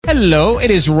Hello, it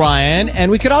is Ryan,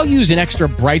 and we could all use an extra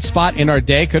bright spot in our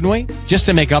day, couldn't we? Just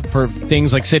to make up for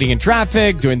things like sitting in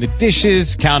traffic, doing the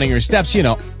dishes, counting your steps,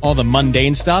 all the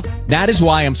mundane stuff. That is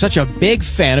why I'm such a big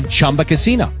fan of Chumba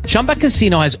Casino. Chumba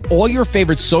Casino has all your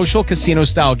favorite social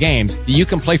casino-style games that you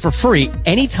can play for free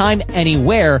anytime,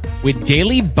 anywhere with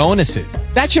daily bonuses.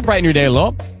 That should brighten your day a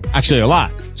little. Actually, a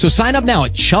lot. So sign up now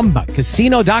at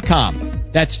ChumbaCasino.com.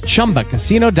 That's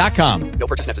ChumbaCasino.com. No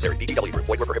purchase necessary. VGW Group.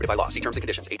 Void where prohibited by law. See terms and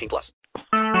conditions. 18+.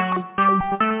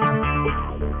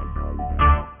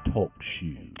 Talk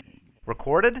shoes.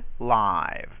 Recorded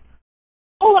live.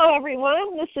 Hello,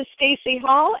 everyone. This is Stacy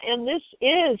Hall, and this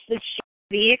is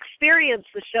the Experience,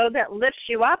 the show that lifts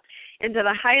you up into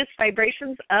the highest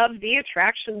vibrations of the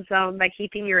attraction zone by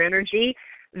keeping your energy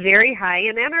very high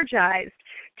and energized.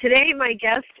 Today, my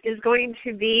guest is going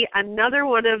to be another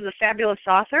one of the fabulous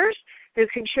authors who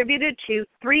contributed to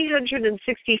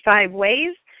 365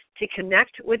 Ways to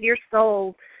Connect with Your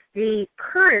Soul, the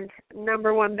current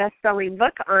 #1 best-selling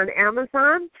book on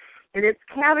Amazon in its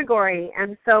category.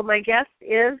 And so my guest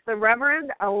is the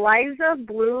Reverend Aliza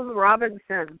Bloom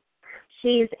Robinson.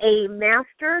 She's a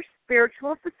master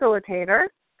spiritual facilitator,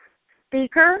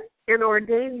 speaker, and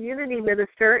ordained unity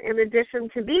minister in addition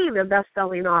to being a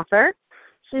best-selling author.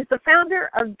 She's the founder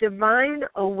of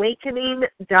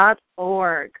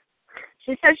DivineAwakening.org.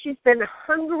 She says she's been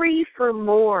hungry for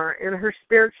more in her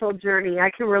spiritual journey. I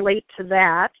can relate to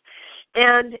that.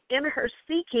 And in her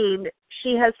seeking,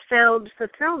 she has found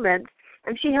fulfillment,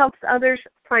 and she helps others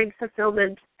find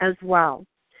fulfillment as well.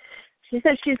 She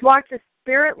says she's walked a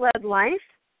spirit-led life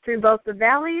through both the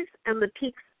valleys and the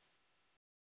peaks,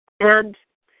 and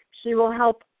she will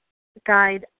help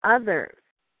guide others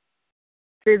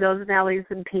through those valleys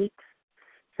and peaks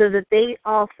so that they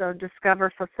also discover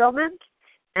fulfillment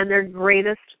and their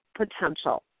greatest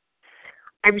potential.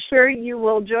 I'm sure you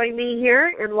will join me here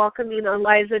in welcoming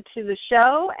Aliza to the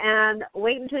show, and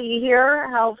wait until you hear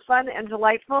how fun and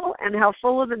delightful and how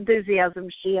full of enthusiasm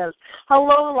she is.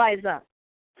 Hello, Aliza.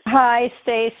 Hi,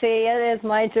 Stacy. It is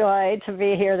my joy to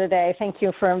be here today. Thank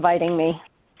you for inviting me.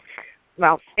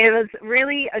 Well, it was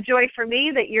really a joy for me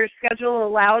that your schedule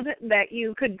allowed that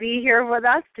you could be here with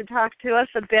us to talk to us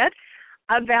a bit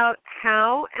about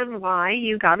how and why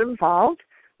you got involved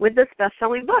with this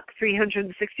best-selling book,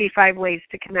 365 Ways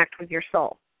to Connect with Your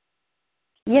Soul.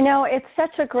 It's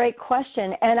such a great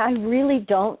question, and I really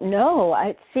don't know.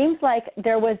 It seems like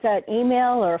there was an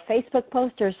email or a Facebook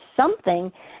post or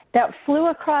something that flew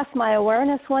across my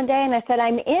awareness one day, and I said,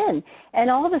 I'm in. And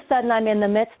all of a sudden, I'm in the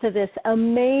midst of this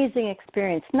amazing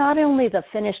experience, not only the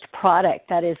finished product,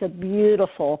 that is a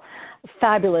beautiful,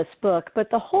 fabulous book, but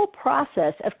the whole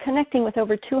process of connecting with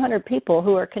over 200 people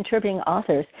who are contributing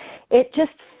authors. It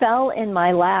just fell in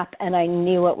my lap, and I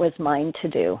knew it was mine to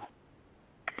do.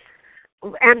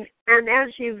 And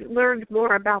as you've learned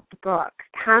more about the book,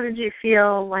 how did you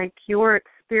feel like your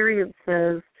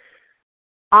experiences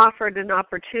offered an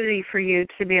opportunity for you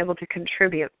to be able to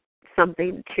contribute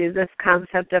something to this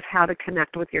concept of how to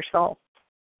connect with your soul?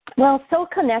 Well, soul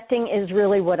connecting is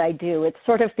really what I do. It's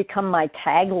sort of become my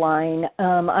tagline.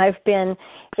 I've been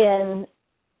in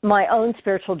my own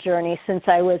spiritual journey since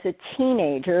I was a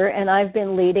teenager, and I've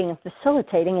been leading and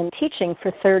facilitating and teaching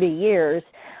for 30 years.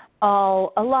 A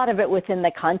lot of it within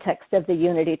the context of the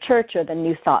Unity Church or the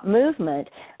New Thought movement.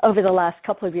 Over the last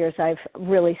couple of years, I've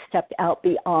really stepped out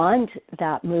beyond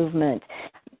that movement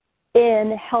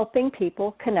in helping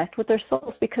people connect with their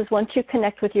souls, because once you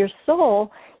connect with your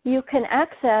soul, you can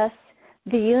access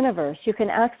the universe, you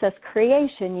can access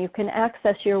creation, you can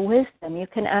access your wisdom, you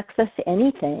can access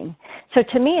anything. So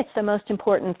to me, it's the most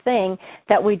important thing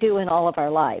that we do in all of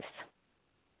our lives.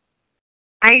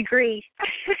 I agree.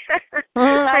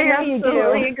 I know you do.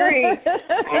 Absolutely agree.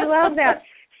 I love that.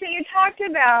 So you talked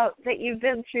about that you've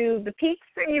been through the peaks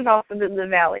and you've also been in the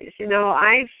valleys.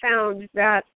 I've found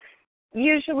that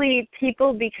usually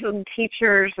people become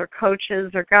teachers or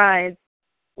coaches or guides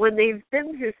when they've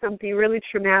been through something really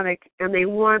traumatic and they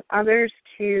want others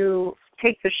to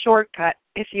take the shortcut,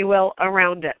 if you will,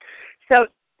 around it. So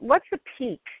what's a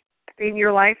peak in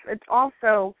your life? It's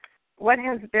also what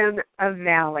has been a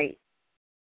valley.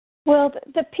 Well,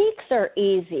 the peaks are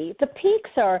easy. The peaks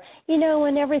are,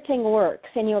 when everything works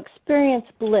and you experience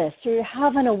bliss, or you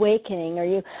have an awakening, or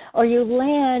you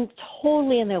land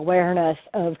totally in the awareness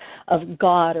of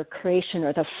God or creation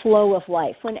or the flow of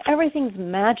life, when everything's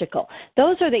magical.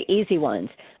 Those are the easy ones.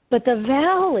 But the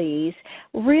valleys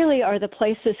really are the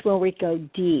places where we go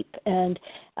deep. And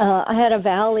I had a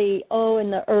valley,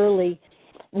 in the early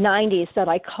 90s that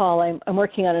I call, I'm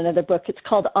working on another book. It's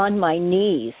called On My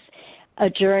Knees, a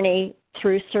journey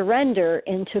through surrender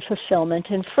into fulfillment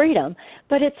and freedom.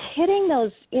 But it's hitting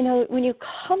those, when you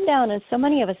come down, and so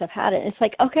many of us have had it, it's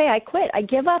like, okay, I quit, I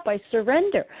give up, I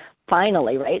surrender.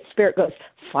 Finally, right? Spirit goes,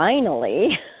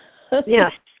 finally.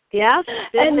 Yes,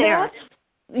 been and there.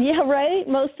 Yeah, right.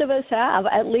 Most of us have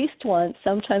at least once,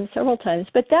 sometimes several times.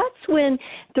 But that's when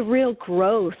the real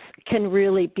growth can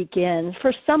really begin.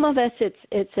 For some of us,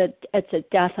 it's a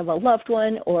death of a loved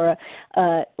one or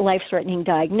a life-threatening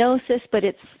diagnosis. But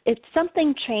it's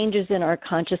something changes in our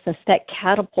consciousness that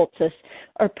catapults us,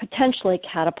 or potentially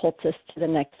catapults us to the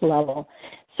next level.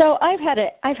 So I've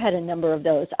had a number of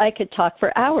those. I could talk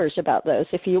for hours about those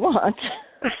if you want.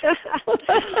 And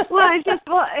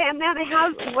then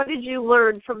what did you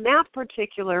learn from that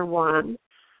particular one?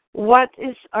 What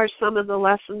are some of the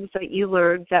lessons that you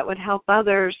learned that would help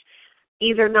others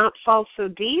either not fall so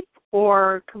deep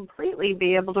or completely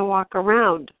be able to walk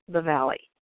around the valley?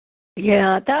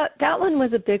 Yeah, that one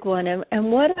was a big one.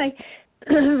 And what I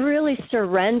really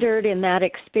surrendered in that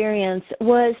experience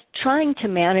was trying to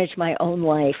manage my own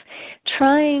life,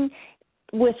 trying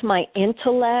with my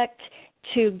intellect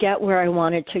to get where I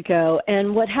wanted to go.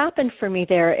 And what happened for me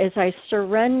there is I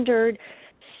surrendered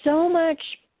so much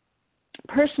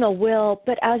personal will,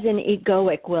 but as an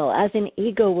egoic will, as an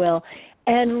ego will,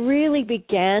 and really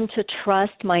began to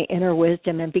trust my inner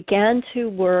wisdom and began to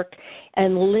work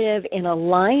and live in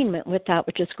alignment with that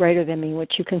which is greater than me,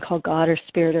 which you can call God or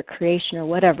spirit or creation or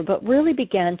whatever, but really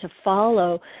began to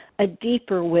follow a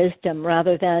deeper wisdom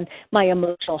rather than my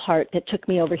emotional heart that took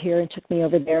me over here and took me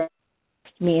over there,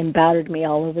 me and battered me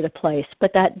all over the place.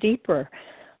 But that deeper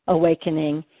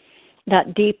awakening,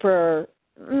 that deeper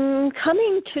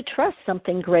coming to trust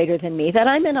something greater than me, that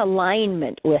I'm in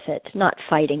alignment with it, not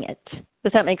fighting it.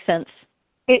 Does that make sense?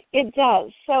 It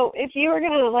does. So if you were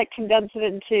going to condense it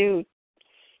into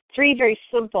 3 very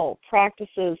simple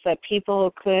practices that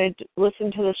people could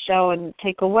listen to the show and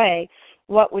take away,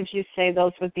 what would you say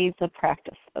those would be the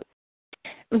practices?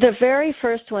 The very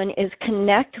first one is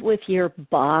connect with your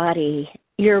body.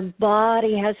 Your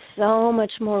body has so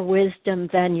much more wisdom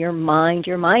than your mind.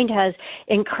 Your mind has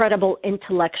incredible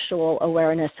intellectual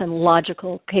awareness and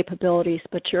logical capabilities,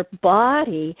 but your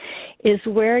body is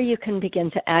where you can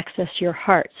begin to access your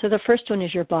heart. So the first one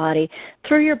is your body.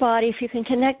 Through your body, if you can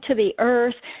connect to the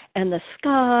earth and the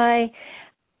sky,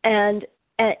 and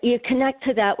you connect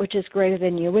to that which is greater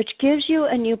than you, which gives you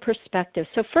a new perspective.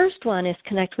 So first one is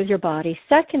connect with your body.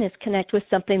 Second is connect with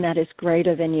something that is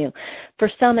greater than you. For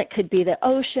some, it could be the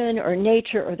ocean or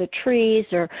nature or the trees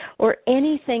or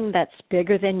anything that's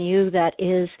bigger than you that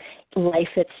is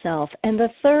life itself. And the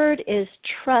third is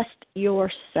trust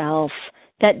yourself,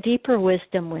 that deeper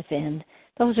wisdom within.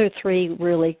 Those are 3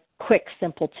 really quick,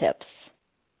 simple tips.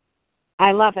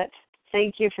 I love it.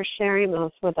 Thank you for sharing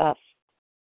those with us.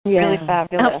 Yeah, really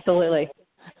fabulous. Absolutely.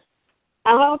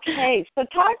 Okay, so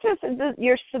talk to us.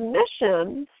 Your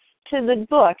submission to the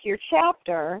book, your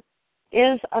chapter,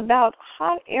 is about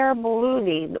hot air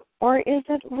ballooning, or is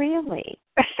it really?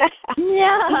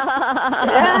 Yeah.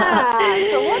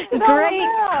 So what's it Great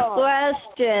all about?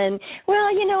 question. Well,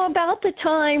 about the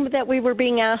time that we were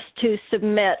being asked to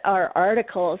submit our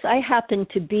articles, I happened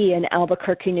to be in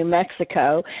Albuquerque, New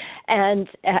Mexico, and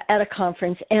at a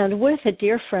conference, and with a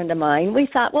dear friend of mine, we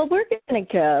thought, well, we're going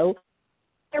to go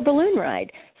on a balloon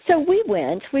ride. So we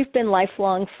went. We've been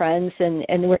lifelong friends, and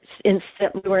we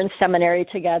were in seminary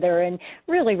together, and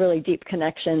really, really deep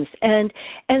connections. And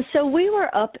so we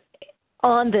were up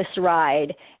on this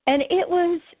ride, and it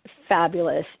was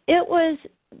fabulous. It was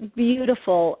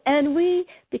beautiful, and we,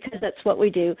 because that's what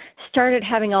we do, started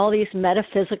having all these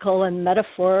metaphysical and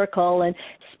metaphorical and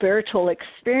spiritual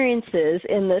experiences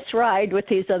in this ride with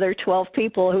these other 12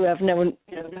 people who have no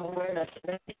awareness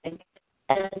of anything.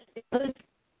 And it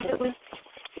was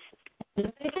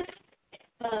the biggest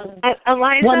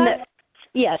Aliza? one that,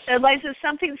 yes. Aliza,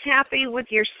 something's happening with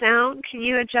your sound. Can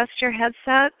you adjust your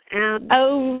headset and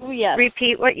yes.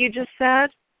 repeat what you just said?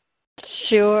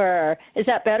 Sure. Is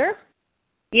that better?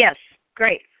 Yes.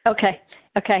 Great. Okay.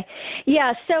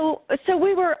 Yeah, so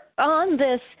we were on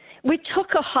this, we took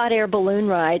a hot air balloon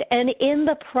ride, and in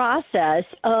the process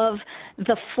of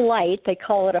the flight, they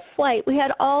call it a flight, we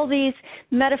had all these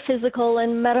metaphysical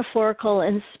and metaphorical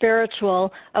and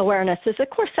spiritual awarenesses. Of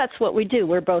course, that's what we do.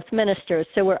 We're both ministers,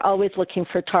 so we're always looking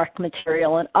for talk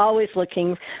material and always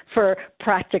looking for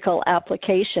practical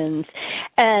applications.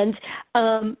 And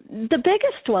the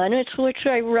biggest one, which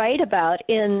I write about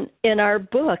in our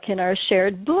book, in our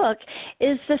shared book,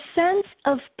 is the sense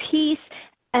of peace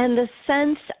and the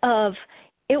sense of,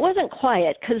 it wasn't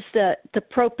quiet because the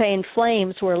propane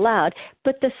flames were loud,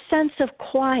 but the sense of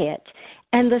quiet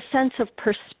and the sense of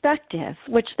perspective,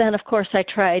 which then, of course, I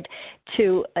tried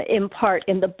to impart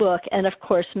in the book and, of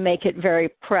course, make it very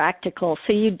practical.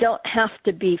 So you don't have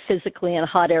to be physically in a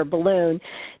hot air balloon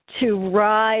to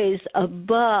rise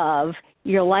above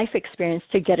your life experience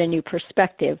to get a new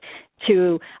perspective,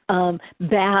 to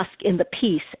bask in the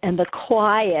peace and the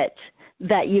quiet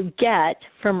that you get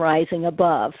from rising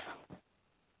above.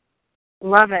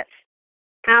 Love it.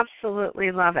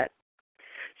 Absolutely love it.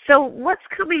 So what's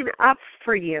coming up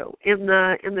for you in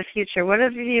the future? What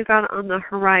have you got on the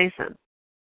horizon?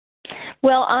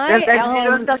 Well,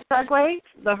 the segue?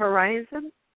 The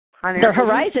horizon? The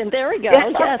horizon, there we go.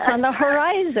 Yes, on the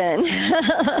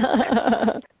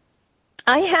horizon.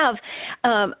 I have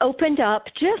opened up,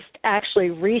 just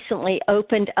actually recently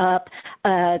opened up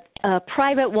a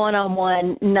private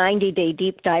one-on-one 90-day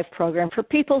deep dive program for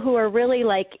people who are really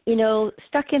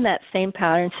stuck in that same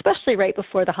pattern, especially right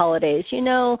before the holidays. We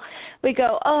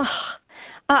go, oh,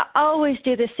 I always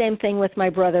do the same thing with my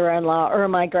brother-in-law or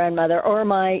my grandmother or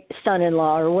my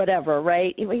son-in-law or whatever,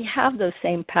 right? We have those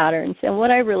same patterns. And what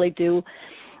I really do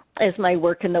as my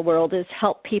work in the world is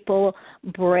help people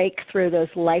break through those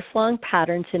lifelong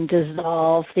patterns and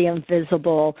dissolve the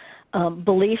invisible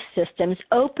belief systems,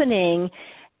 opening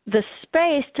the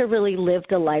space to really live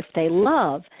the life they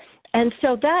love. And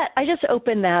so that, I just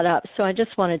opened that up, so I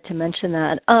just wanted to mention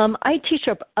that. I teach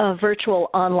a virtual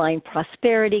online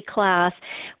prosperity class,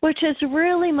 which is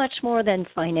really much more than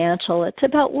financial. It's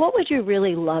about what would you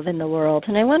really love in the world.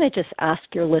 And I want to just ask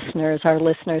our listeners,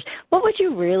 what would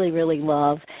you really, really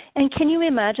love? And can you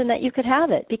imagine that you could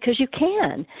have it? Because you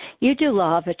can. You do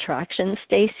law of attraction,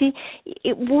 Stacy.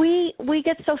 We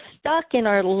get so stuck in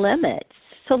our limits.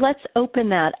 So let's open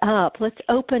that up. Let's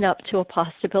open up to a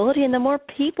possibility. And the more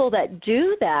people that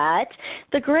do that,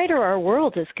 the greater our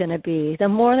world is going to be. The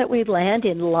more that we land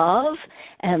in love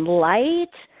and light,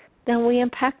 then we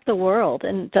impact the world.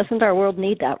 And doesn't our world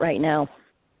need that right now?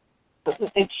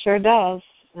 It sure does.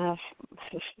 That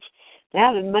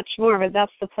and much more, but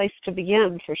that's the place to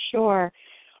begin for sure.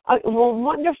 Well,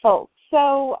 wonderful.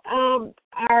 So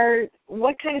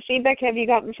what kind of feedback have you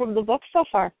gotten from the book so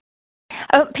far?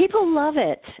 People love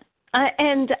it,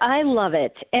 and I love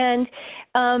it. And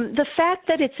the fact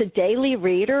that it's a daily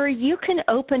reader, you can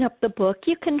open up the book.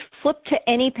 You can flip to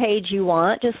any page you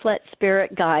want. Just let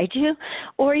Spirit guide you.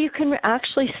 Or you can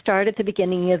actually start at the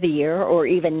beginning of the year or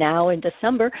even now in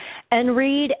December and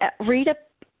read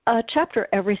a chapter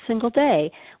every single day.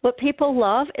 What people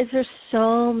love is there's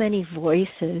so many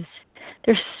voices.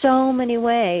 There's so many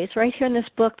ways. Right here in this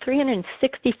book,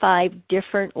 365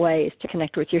 different ways to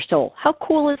connect with your soul. How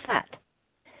cool is that?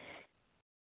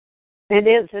 It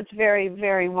is. It's very,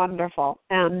 very wonderful.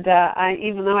 And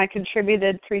even though I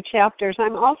contributed 3 chapters,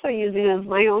 I'm also using it as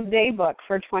my own day book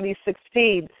for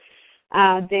 2016,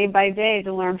 day by day,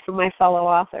 to learn from my fellow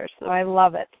authors. So I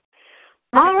love it.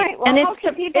 All right. Well, how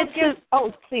can people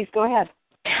please go ahead.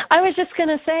 I was just going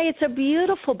to say it's a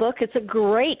beautiful book. It's a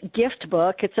great gift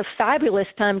book. It's a fabulous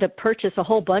time to purchase a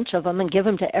whole bunch of them and give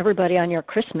them to everybody on your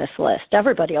Christmas list.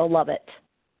 Everybody will love it.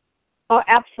 Oh,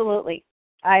 absolutely.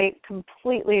 I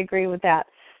completely agree with that.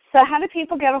 So how do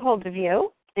people get a hold of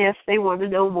you if they want to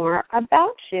know more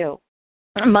about you?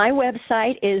 My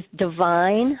website is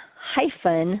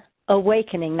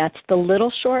divine-awakening. That's the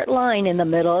little short line in the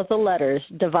middle of the letters,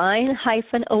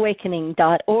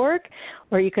 divine-awakening.org,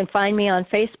 or you can find me on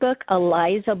Facebook,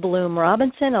 Aliza Bloom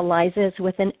Robinson. Aliza is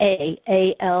with an A,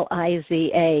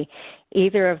 A-L-I-Z-A.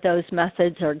 Either of those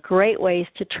methods are great ways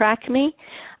to track me.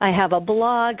 I have a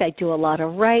blog, I do a lot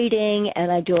of writing, and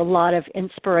I do a lot of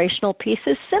inspirational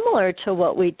pieces similar to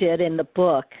what we did in the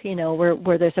book,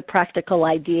 where there's a practical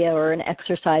idea or an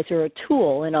exercise or a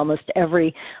tool in almost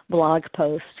every blog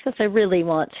post, because I really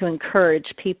want to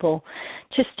encourage people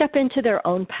to step into their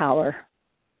own power.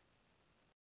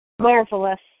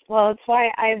 Marvelous. Well, it's why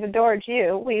I've adored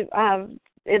you. We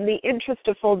in the interest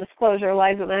of full disclosure,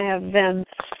 Aliza and I have been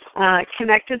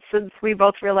connected since we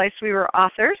both realized we were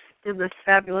authors in this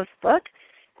fabulous book.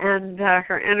 And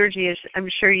her energy, is, I'm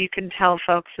sure you can tell,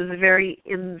 folks, is very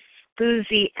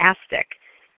enthusiastic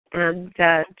and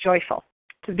joyful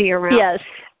to be around. Yes.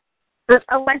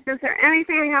 Aliza, is there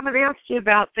anything I haven't asked you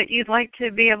about that you'd like to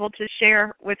be able to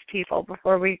share with people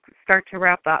before we start to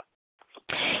wrap up?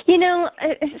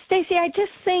 Stacy, I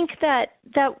just think that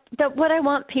what I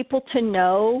want people to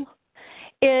know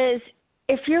is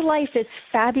if your life is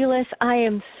fabulous, I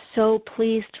am so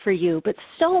pleased for you. But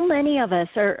so many of us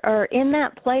are in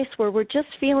that place where we're just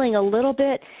feeling a little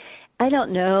bit, I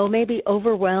don't know, maybe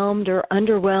overwhelmed or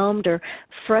underwhelmed or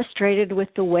frustrated with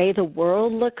the way the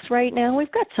world looks right now.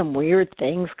 We've got some weird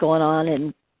things going on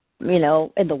in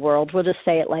in the world. We'll just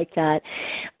say it like that.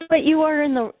 But you are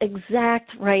in the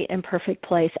exact right and perfect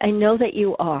place. I know that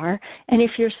you are. And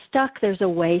if you're stuck, there's a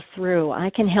way through.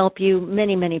 I can help you.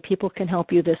 Many, many people can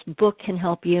help you. This book can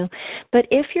help you. But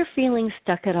if you're feeling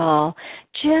stuck at all,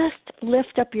 just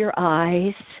lift up your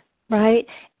eyes, right,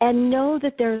 and know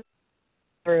that there's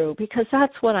through, because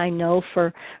that's what I know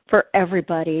for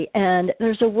everybody. And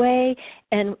there's a way,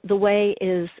 and the way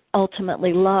is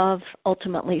ultimately love,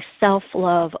 ultimately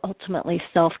self-love, ultimately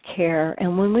self-care.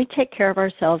 And when we take care of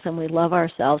ourselves and we love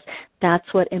ourselves,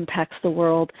 that's what impacts the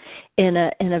world in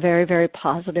a very, very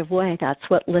positive way. That's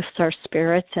what lifts our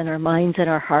spirits and our minds and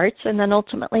our hearts, and then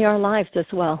ultimately our lives as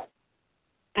well.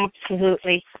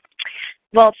 Absolutely.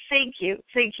 Well, thank you.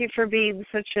 Thank you for being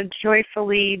such a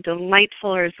joyfully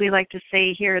delightful, or as we like to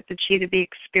say here at the Chi to Be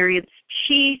Experience,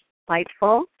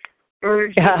 Chi-lightful,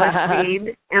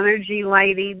 energy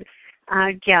lighting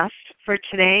guest for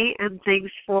today. And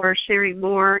thanks for sharing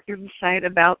more insight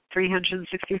about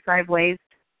 365 ways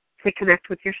to connect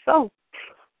with your soul.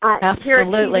 Absolutely. Here at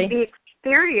Chi to Be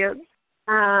Experience,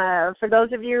 for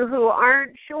those of you who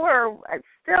aren't sure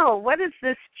still, what is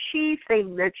this Chi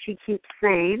thing that she keeps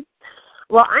saying?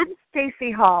 Well, I'm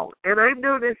Stacey Hall, and I'm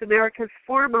known as America's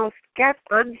foremost Get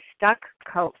Unstuck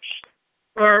coach.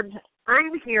 And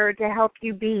I'm here to help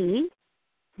you be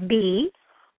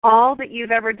all that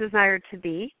you've ever desired to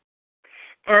be.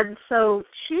 And so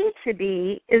Chi to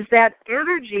Be is that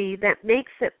energy that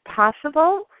makes it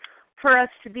possible for us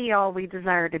to be all we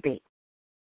desire to be.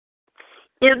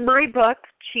 In my book,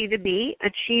 Chi to Be,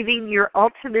 Achieving Your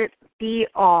Ultimate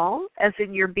Be-All, as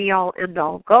in your be-all,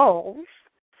 end-all goals,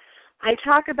 I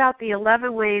talk about the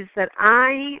 11 ways that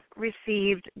I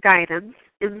received guidance,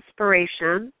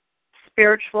 inspiration,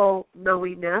 spiritual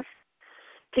knowingness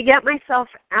to get myself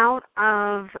out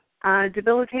of a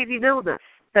debilitating illness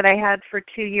that I had for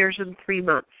 2 years and 3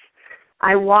 months.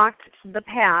 I walked the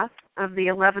path of the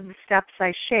 11 steps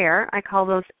I share. I call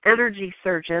those energy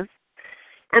surges.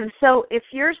 And so if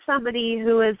you're somebody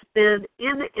who has been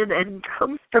in an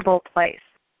uncomfortable place,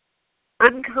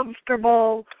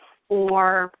 uncomfortable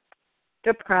or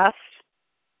depressed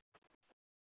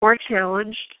or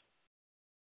challenged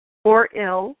or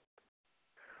ill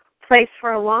place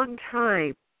for a long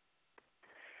time,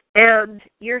 and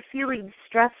you're feeling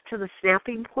stressed to the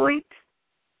snapping point,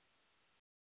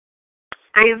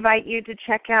 I invite you to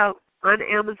check out on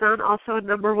Amazon, also a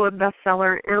 #1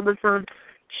 bestseller, Amazon,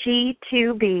 Chi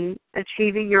to Be,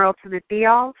 Achieving Your Ultimate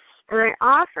Be-All. And I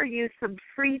offer you some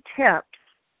free tips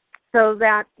so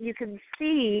that you can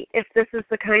see if this is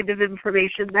the kind of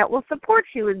information that will support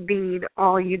you in being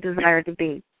all you desire to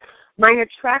be. My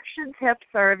attraction tips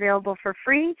are available for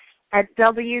free at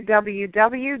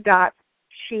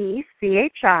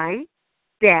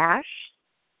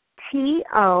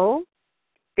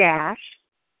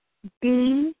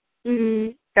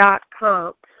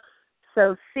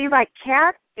So C like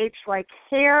cat, H like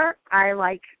hair, I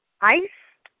like ice,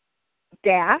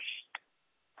 dash,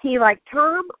 T like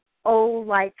Tom, O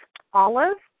like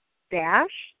olive,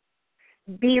 dash,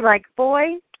 B like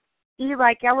boy, E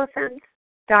like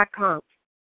elephant.com.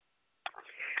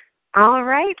 All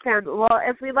right, then. Well,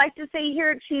 as we like to say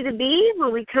here at Chi to Be,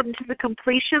 when we come to the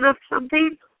completion of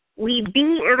something, we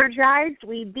be energized,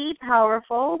 we be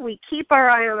powerful, we keep our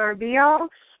eye on our be-all,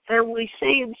 and we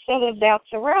say instead of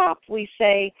that's a wrap, we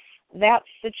say that's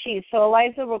the Chi. So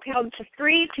Aliza will count to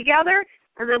 3 together,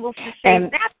 and then we'll say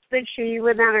that's the Chi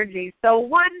with energy. So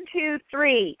 1, 2,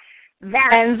 3.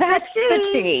 That's the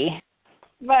Chi.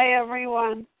 Bye,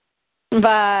 everyone.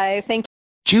 Bye. Thank you.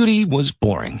 Judy was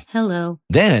boring. Hello.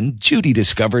 Then Judy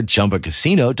discovered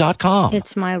ChumbaCasino.com.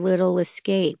 It's my little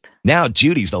escape. Now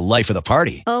Judy's the life of the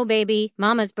party. Oh, baby,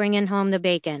 mama's bringing home the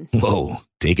bacon. Whoa,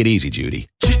 take it easy, Judy.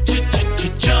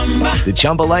 The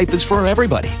Chumba life is for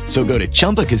everybody. So go to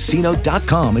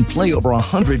ChumbaCasino.com and play over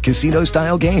 100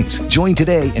 casino-style games. Join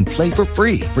today and play for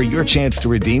free for your chance to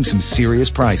redeem some serious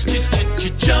prizes.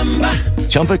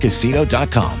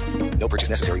 ChumbaCasino.com. No purchase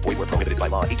necessary. Void where prohibited by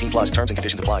law. 18+ terms and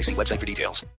conditions apply. See website for details.